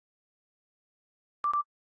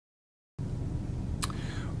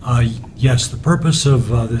Yes, the purpose of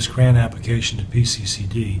this grant application to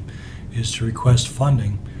PCCD is to request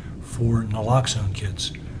funding for naloxone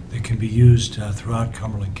kits that can be used throughout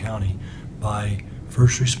Cumberland County by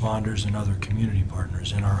first responders and other community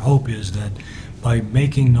partners. And our hope is that by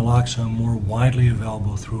making naloxone more widely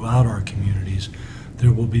available throughout our communities,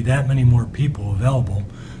 there will be that many more people available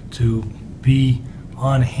to be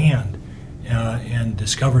on hand and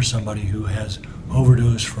discover somebody who has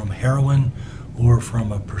overdosed from heroin or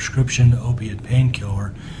from a prescription opiate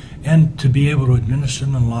painkiller, and to be able to administer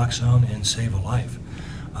naloxone and save a life.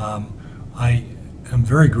 I am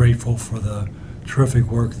very grateful for the terrific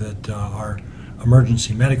work that our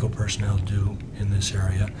emergency medical personnel do in this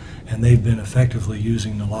area, and they've been effectively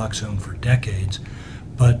using naloxone for decades,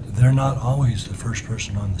 but they're not always the first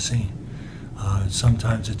person on the scene.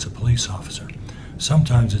 Sometimes it's a police officer.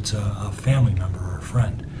 Sometimes it's a family member or a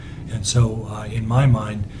friend. And so in my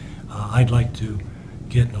mind, I'd like to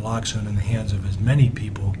get naloxone in the hands of as many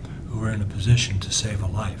people who are in a position to save a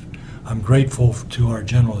life. I'm grateful to our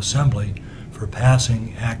General Assembly for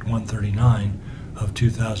passing Act 139 of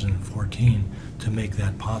 2014 to make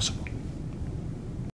that possible.